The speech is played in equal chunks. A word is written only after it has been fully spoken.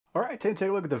All right, time to take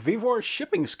a look at the VEVOR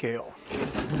shipping scale.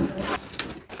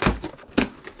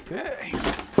 Okay.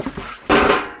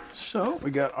 So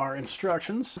we got our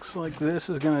instructions. Looks like this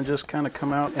is going to just kind of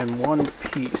come out in one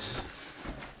piece.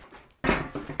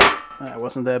 That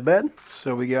wasn't that bad.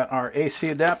 So we got our AC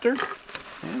adapter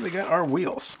and we got our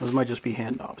wheels. Those might just be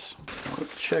hand knobs. So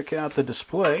let's check out the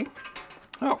display.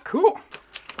 Oh, cool.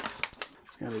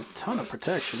 It's got a ton of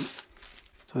protection.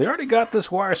 So they already got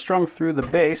this wire strung through the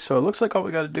base, so it looks like all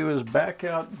we got to do is back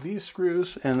out these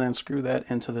screws and then screw that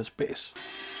into this base.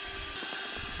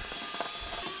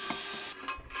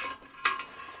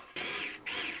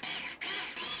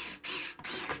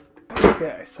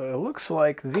 Okay, so it looks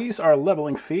like these are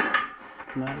leveling feet,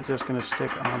 and that is just going to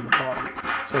stick on the bottom.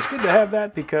 So it's good to have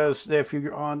that because if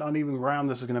you're on uneven ground,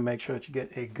 this is going to make sure that you get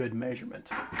a good measurement.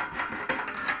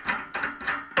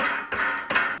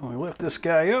 When we lift this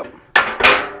guy up,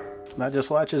 that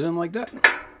just latches in like that.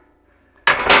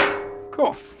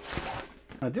 Cool.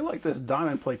 I do like this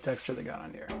diamond plate texture they got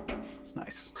on here. It's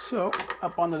nice. So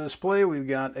up on the display, we've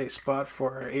got a spot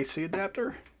for our AC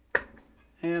adapter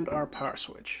and our power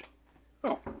switch.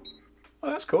 Oh,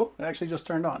 well, that's cool. It actually just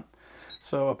turned on.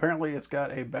 So apparently it's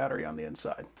got a battery on the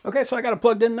inside. Okay, so I got it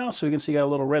plugged in now, so you can see I got a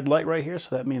little red light right here,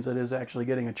 so that means it is actually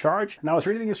getting a charge. Now I was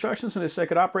reading the instructions and it said it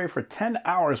could operate for 10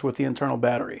 hours with the internal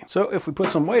battery. So if we put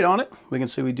some weight on it, we can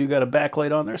see we do got a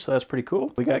backlight on there, so that's pretty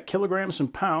cool. We got kilograms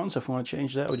and pounds. If we want to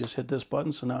change that, we just hit this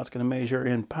button, so now it's going to measure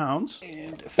in pounds.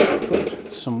 And if I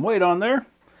put some weight on there,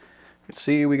 you can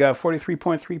see we got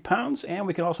 43.3 pounds, and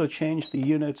we can also change the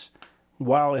units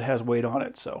while it has weight on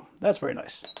it, so that's very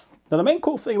nice. Now the main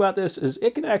cool thing about this is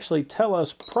it can actually tell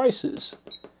us prices.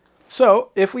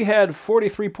 So if we had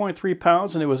 43.3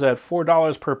 pounds and it was at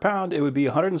 $4 per pound, it would be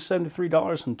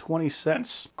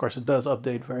 $173.20. Of course, it does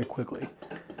update very quickly,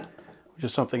 which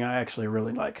is something I actually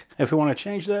really like. If we want to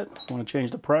change that, if we want to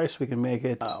change the price, we can make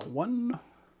it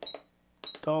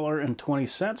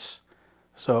 $1.20.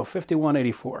 So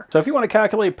 $51.84. So if you want to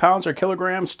calculate pounds or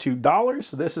kilograms to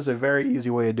dollars, this is a very easy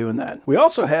way of doing that. We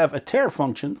also have a tare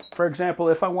function. For example,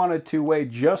 if I wanted to weigh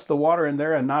just the water in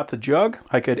there and not the jug,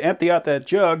 I could empty out that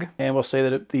jug, and we'll say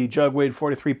that the jug weighed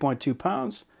 43.2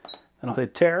 pounds. Then I'll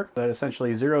hit tare. That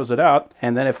essentially zeroes it out.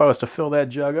 And then if I was to fill that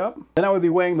jug up, then I would be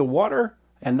weighing the water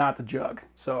and not the jug.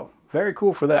 So very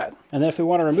cool for that. And then if we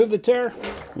want to remove the tare,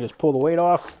 we just pull the weight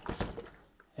off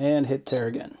and hit tare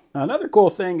again. Now, another cool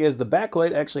thing is the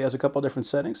backlight actually has a couple different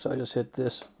settings. So I just hit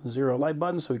this 0 light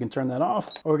button so we can turn that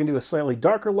off, or we can do a slightly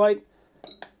darker light,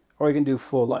 or you can do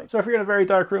full light. So if you're in a very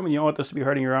dark room and you don't want this to be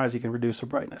hurting your eyes, you can reduce the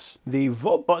brightness. The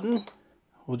volt button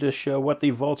will just show what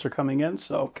the volts are coming in.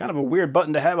 So kind of a weird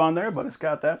button to have on there, but it's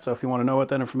got that. So if you want to know what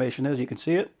that information is, you can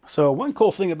see it. So one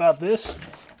cool thing about this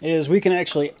is we can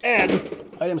actually add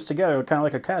items together, kind of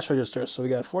like a cash register. So we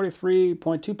got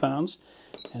 43.2 pounds.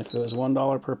 And if it was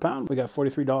 $1 per pound, we got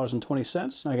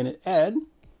 $43.20. Now I'm going to add.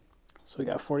 So we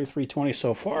got $43.20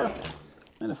 so far.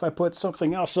 And if I put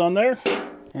something else on there,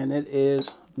 and it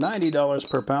is $90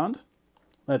 per pound,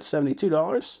 that's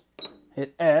 $72.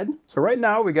 Hit add. So right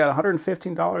now we got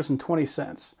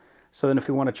 $115.20. So then if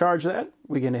we want to charge that,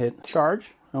 we can hit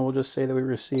charge, and we'll just say that we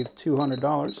received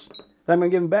 $200. Then I'm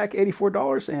going to give them back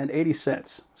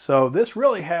 $84.80. So this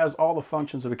really has all the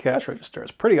functions of a cash register.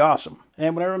 It's pretty awesome.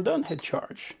 And whenever I'm done, hit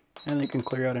charge. And you can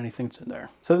clear out anything that's in there.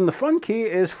 So then the fun key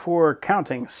is for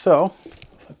counting. So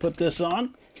if I put this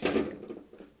on, then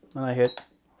I hit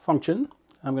function.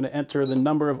 I'm going to enter the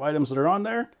number of items that are on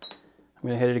there. I'm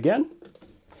going to hit it again.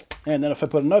 And then if I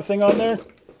put another thing on there,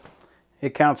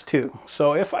 it counts too.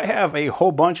 So if I have a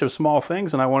whole bunch of small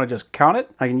things and I want to just count it,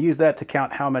 I can use that to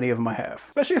count how many of them I have.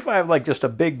 Especially if I have like just a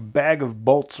big bag of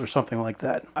bolts or something like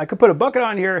that. I could put a bucket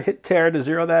on here, hit tare to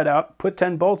zero that out, put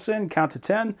 10 bolts in, count to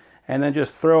 10, and then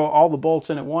just throw all the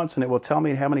bolts in at once, and it will tell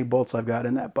me how many bolts I've got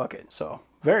in that bucket. So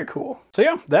very cool. So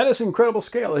yeah, that is an incredible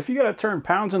scale. If you got to turn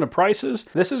pounds into prices,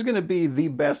 this is going to be the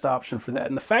best option for that.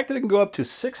 And the fact that it can go up to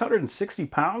 660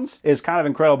 pounds is kind of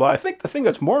incredible. I think the thing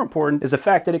that's more important is the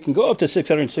fact that it can go up to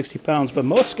 660 pounds, but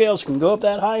most scales can go up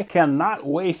that high, cannot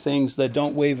weigh things that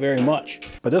don't weigh very much.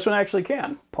 But this one actually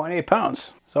can, 0.8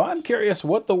 pounds. So I'm curious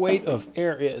what the weight of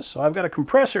air is. So I've got a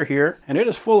compressor here, and it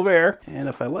is full of air. And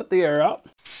if I let the air out,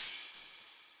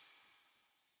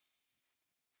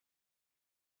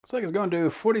 looks like it's going to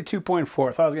 42.4.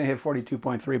 I thought I was going to hit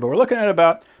 42.3, but we're looking at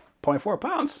about 0.4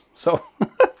 pounds. So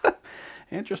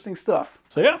interesting stuff.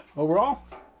 So yeah, overall,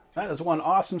 that is one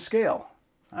awesome scale.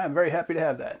 I am very happy to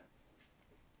have that.